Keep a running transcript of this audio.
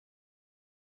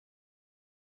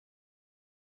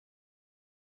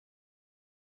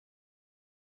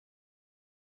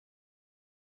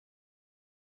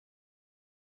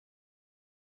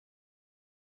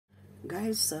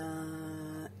Guys,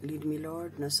 lead me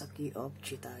Lord, nasa key of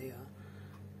G tayo.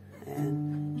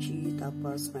 And G,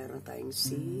 tapos mayroon tayong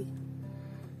C.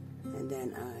 And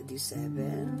then D7.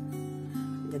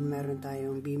 And then mayroon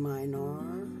tayong B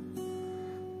minor.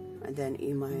 And then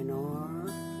E minor.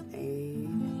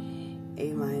 A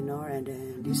minor. And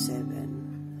then D7.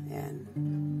 Ayan.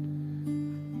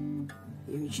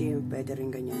 Yung G, pwede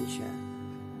rin ganyan siya.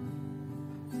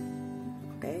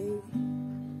 Okay.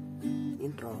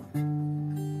 Intro.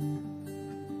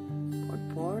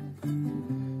 Fourth.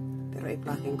 Pero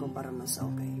i-plucking ko para mas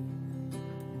okay.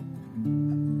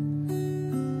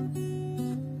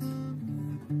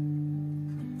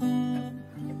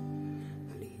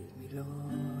 Lead me,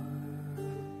 Lord.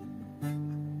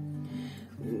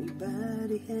 Bring me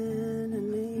by the hand and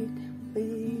make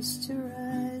face to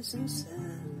rising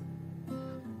sun.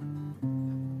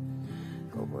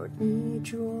 Comfort me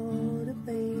through all the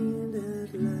pain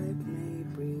that life may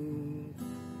bring.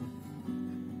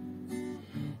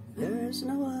 There's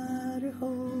no other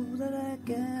hope that I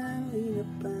can lean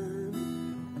upon.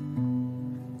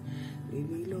 Lead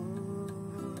me, Lord.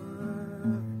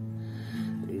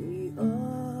 Lead me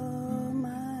all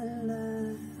my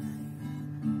life.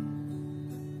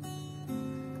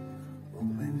 Walk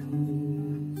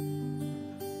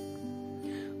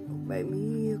by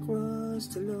me across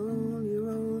the lonely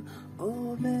road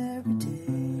of every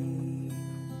day.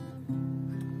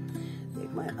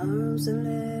 Take my arms and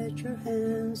let your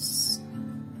hands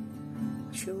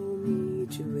show me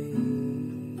the way.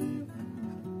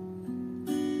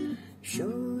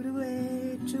 Show the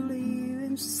way to live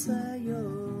inside your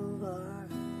heart.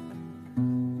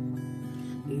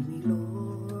 Lead me,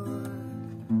 Lord.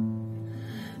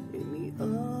 Lead me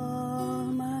all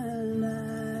my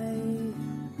life.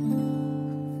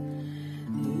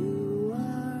 You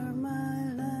are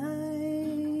my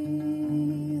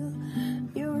life.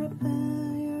 You're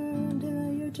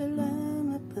the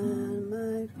lamp upon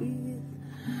my feet.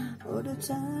 All the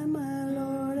time, my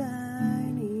Lord,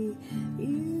 I need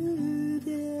you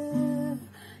there.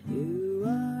 You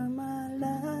are my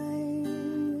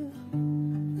life.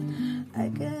 I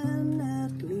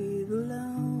cannot live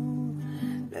alone.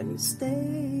 Let me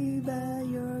stay by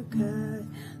your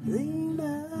guiding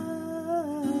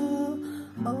love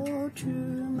all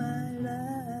through my life.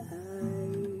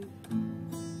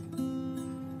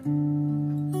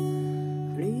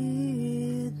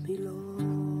 Lead me,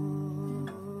 Lord.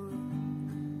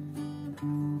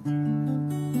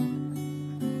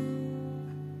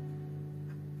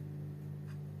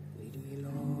 Lead me,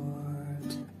 Lord.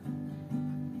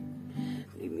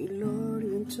 Lead me, Lord,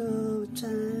 into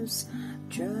times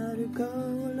try to go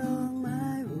along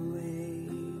my way.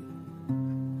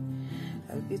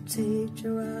 Help me take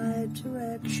the right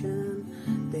direction,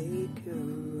 take your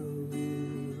road.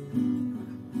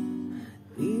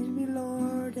 Lead me,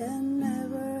 Lord, and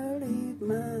never leave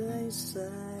my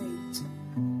sight.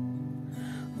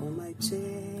 All my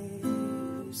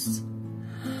days,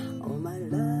 all my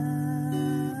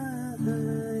life,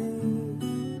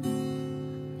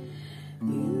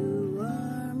 you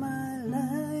are my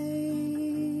life.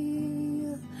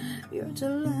 You're the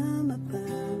lamp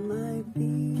upon my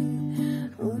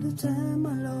feet. All the time,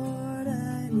 my Lord,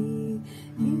 I need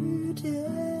you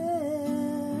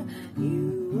there.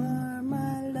 You are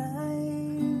my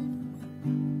life.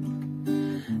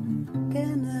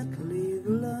 Cannot live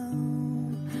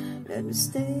alone. Let me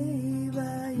stay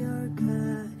by your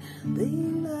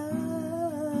guiding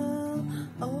love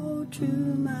all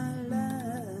through my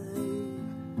life.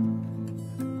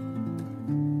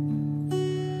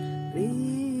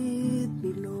 Lead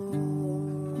me,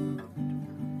 Lord,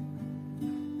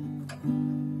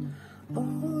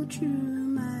 all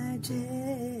through my days.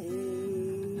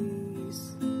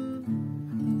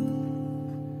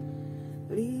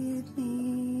 Lead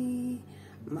me,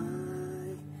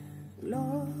 my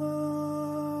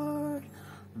Lord,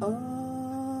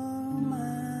 all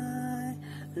my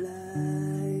life.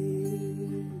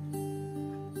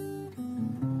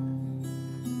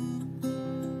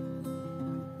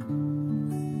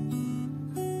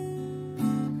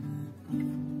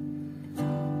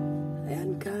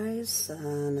 Ayan guys,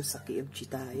 nasa key of G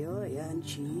tayo. Ayan,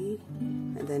 G.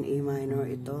 And then A minor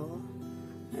ito.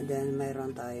 And then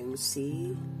mayroon tayong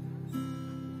C.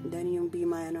 And then yung B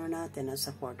minor natin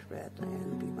nasa 4th fret.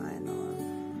 Ayan, B minor.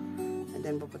 And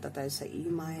then pupunta tayo sa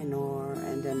E minor.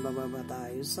 And then bababa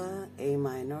tayo sa A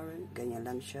minor. Ganyan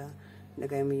lang siya.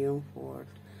 Lagay mo yung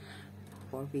 4th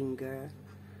finger.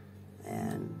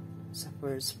 And sa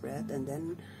 1st fret. And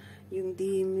then yung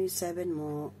D7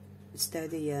 mo,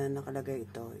 steady yan. Nakalagay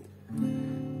ito.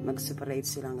 Mag-separate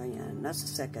silang ganyan. Nasa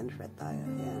 2nd fret tayo.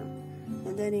 Ayan.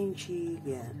 And then yung G,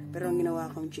 yan. Pero ang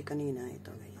ginawa kong G kanina,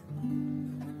 ito, ganyan.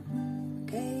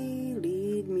 Okay,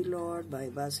 Lead Me Lord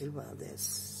by Basil Valdez.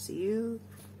 See you.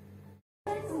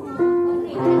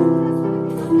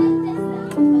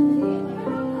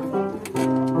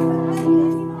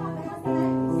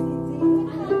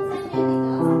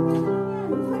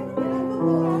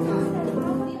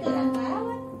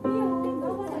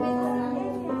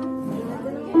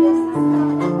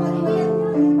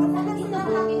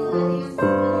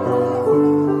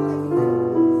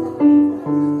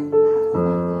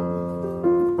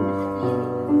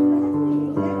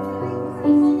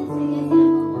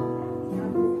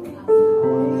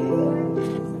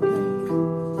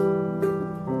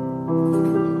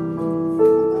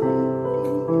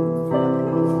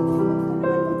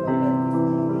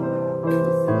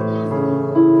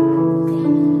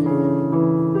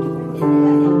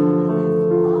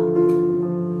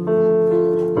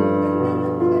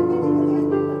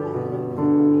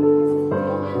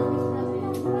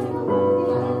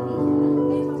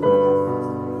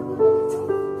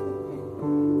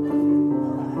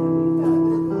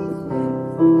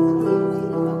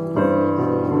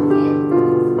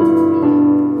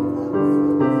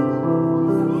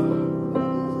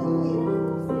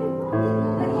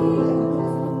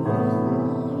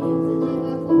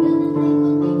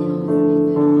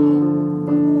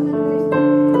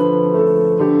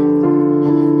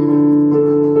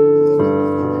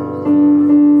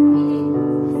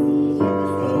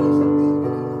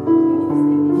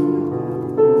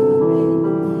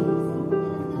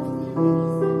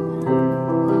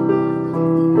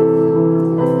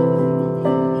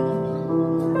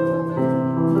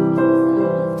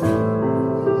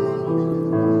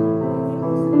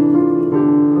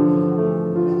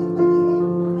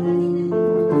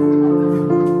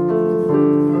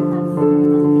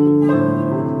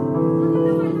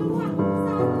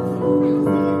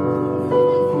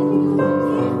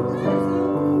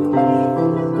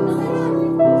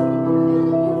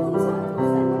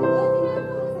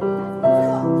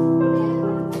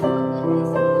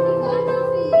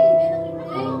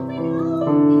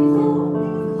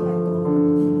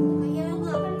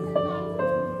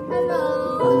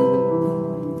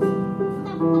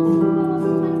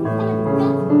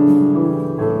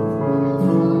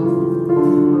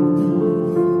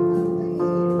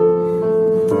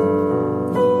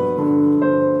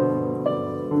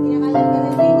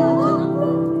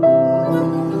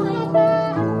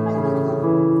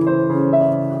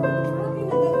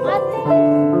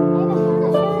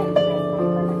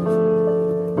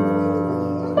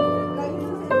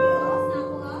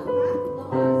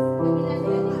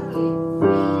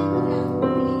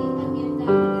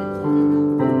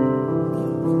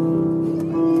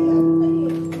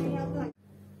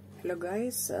 Hello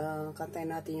guys, kantay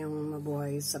natin yung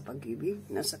Mabuhay sa Pag-ibig.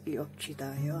 Nasa Key of G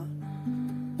tayo.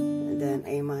 And then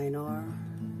A minor.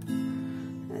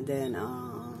 And then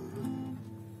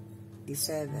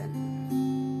D7.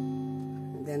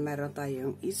 And then meron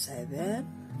tayong E7.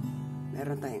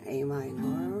 Meron tayong A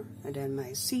minor. And then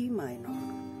may C minor.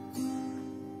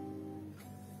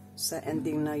 Sa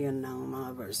ending na yun ng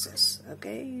mga verses.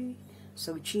 Okay?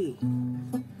 So G.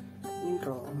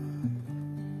 Intro.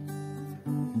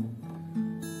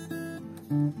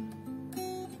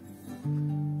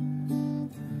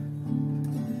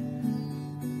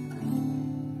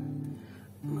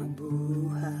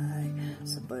 Mabuhay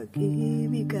sa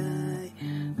pag-ibig ay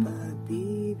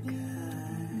pagbibigay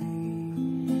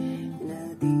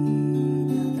na di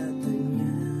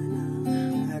natatanya ng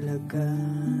halaga,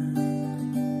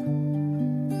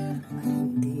 at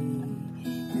hindi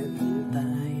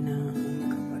naghintay ng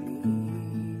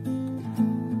kapalit.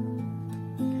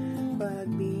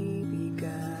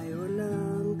 Pagbibigay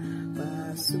walang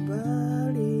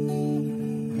pasubali,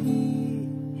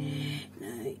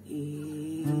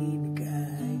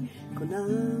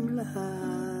 ng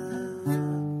lahat.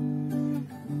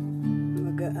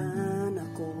 Magaan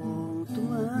akong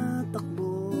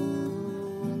tumatakbo,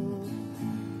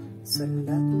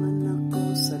 salat man ako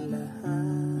sa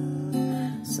lahat,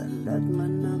 salat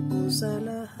man ako sa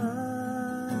lahat.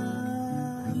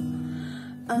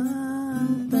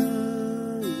 Ang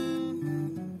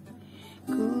tanging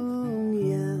kong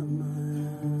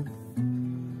yaman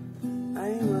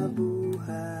ay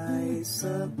mabuhay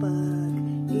sa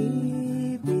pag-ibig.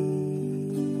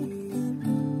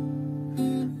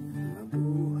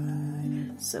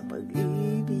 Sa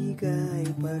pag-ibig ay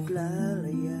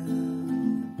paglalaya,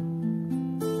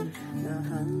 na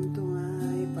hantong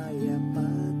ay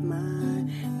payapat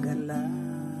may gala,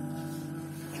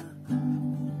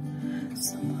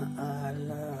 sa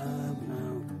maalab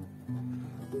ng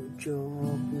udyong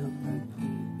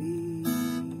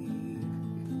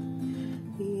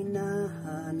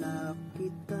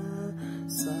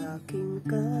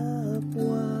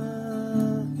kapwa,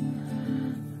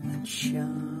 at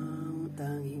siyang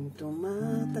tanging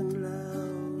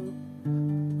tumatanglaw,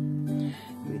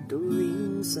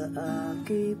 bituin sa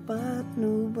aking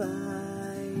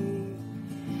patnubay,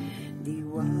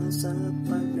 diwa sa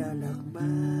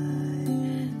paglalakbay,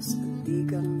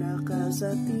 sandigang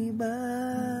nakasatibay,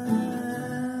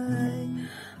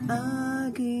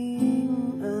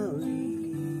 aking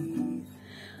awit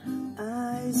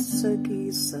ay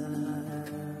sagisa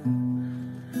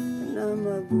na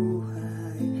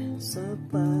mabuhay sa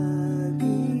pag-ibig.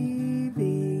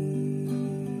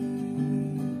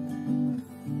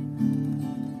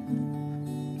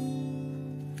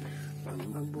 Pag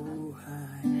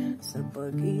mabuhay sa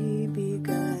pag-ibig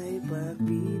ay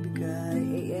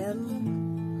pagbibigay.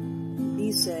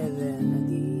 AKO.GCEMAmDC na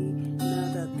di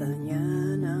natatanya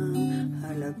ng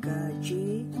halaga.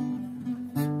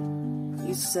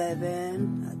 G7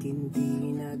 at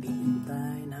hindi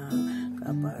naghihintay ng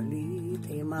kapalit.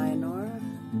 A minor,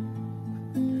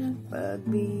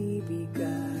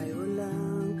 pagbibigay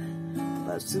walang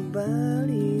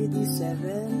pasubali. D7,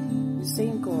 the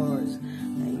same chords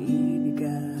na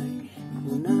ibigay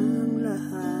ko ng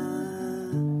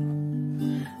lahat.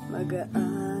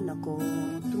 Magaan ako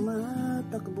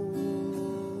tumatakbo,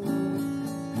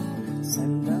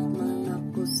 salat man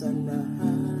ako sa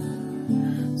lahat,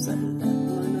 salat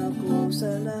man ako sa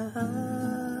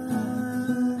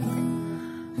lahat.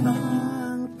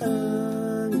 Ang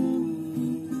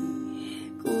tanging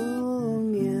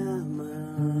kong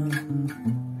yaman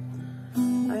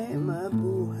ay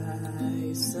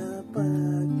mabuhay sa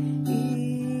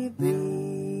pag-ibig.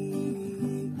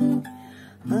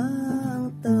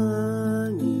 Ang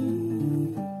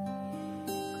tanging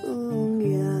kong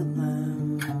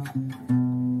yaman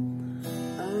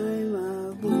ay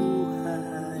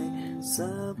mabuhay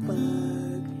sa pag-ibig.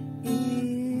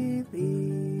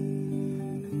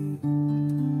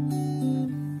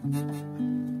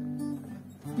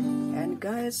 And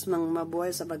guys, mabuhay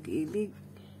sa pag-ibig,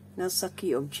 nasa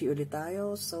key of G ulit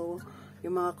tayo. So,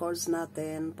 yung mga chords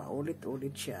natin,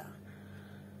 paulit-ulit siya.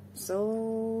 So,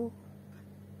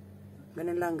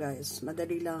 ganun lang guys.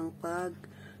 Madali lang pag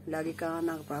lagi ka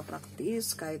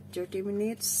nagpa-practice kahit 30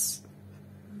 minutes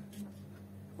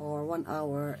or 1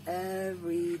 hour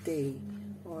every day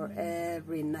or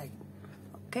every night.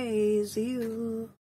 Okay, see you!